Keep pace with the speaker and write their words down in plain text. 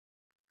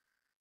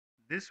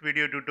This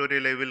video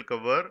tutorial I will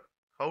cover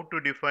how to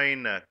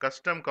define a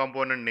custom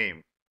component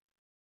name.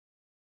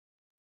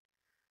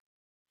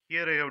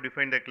 Here I have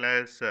defined a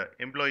class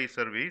employee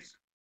service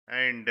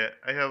and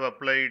I have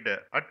applied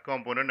at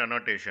component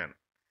annotation.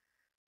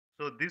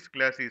 So this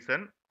class is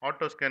an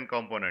autoscan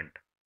component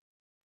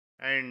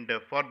and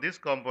for this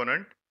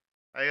component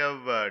I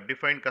have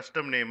defined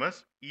custom name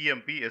as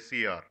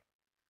EMP-SCR.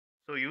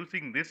 So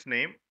using this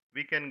name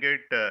we can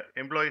get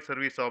employee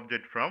service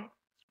object from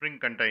Spring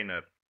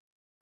container.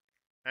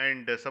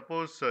 And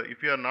suppose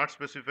if you are not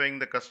specifying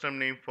the custom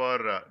name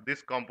for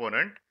this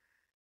component,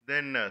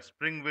 then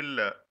Spring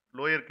will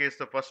lowercase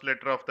the first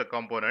letter of the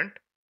component,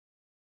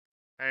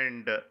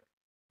 and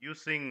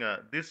using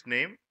this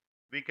name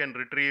we can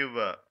retrieve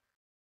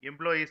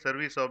employee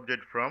service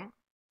object from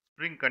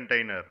Spring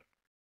container.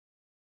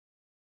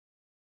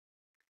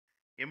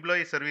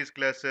 Employee service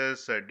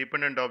classes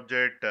dependent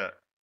object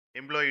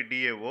employee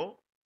DAO,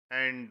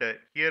 and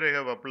here I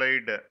have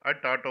applied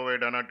at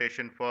auto-void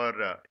annotation for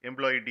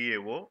employee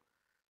DAO.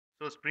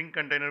 So Spring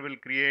container will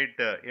create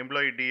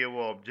employee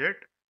DAO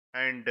object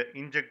and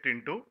inject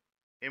into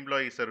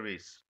employee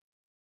service,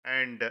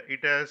 and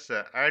it has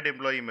add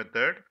employee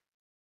method,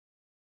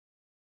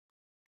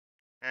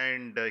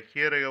 and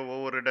here I have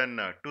overridden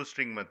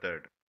toString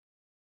method.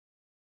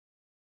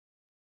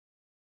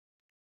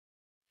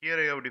 Here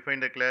I have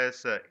defined the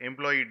class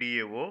employee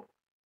DAO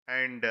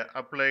and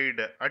applied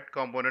at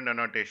component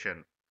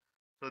annotation.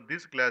 So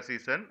this class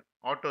is an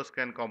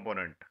autoscan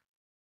component.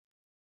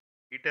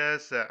 It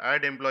has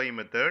add employee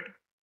method.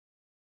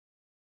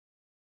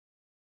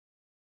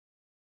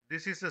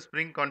 This is a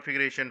Spring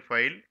configuration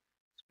file.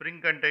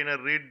 Spring container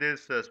read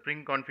this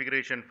Spring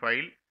configuration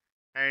file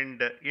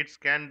and it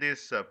scan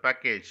this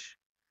package.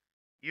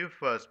 If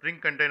Spring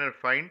container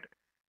find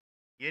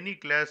any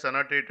class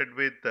annotated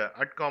with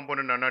at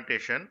component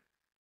annotation,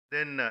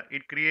 then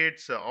it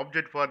creates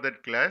object for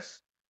that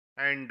class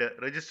and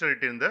register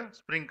it in the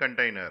Spring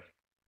container.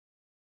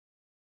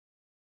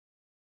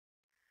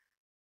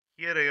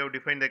 Here I have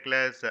defined the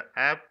class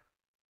app.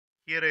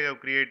 Here I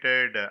have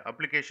created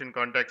application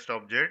context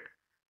object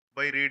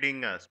by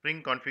reading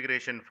Spring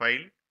configuration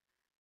file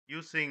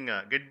using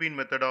getBean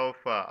method of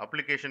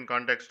application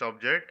context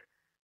object,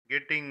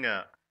 getting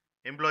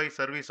employee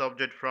service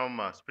object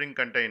from Spring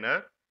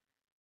container.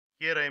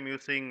 Here I am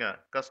using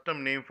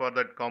custom name for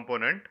that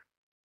component,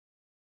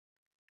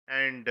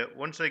 and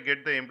once I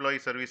get the employee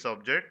service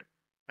object,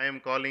 I am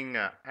calling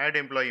add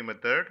employee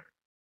method.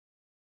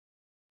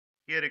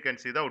 Here you can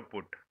see the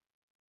output.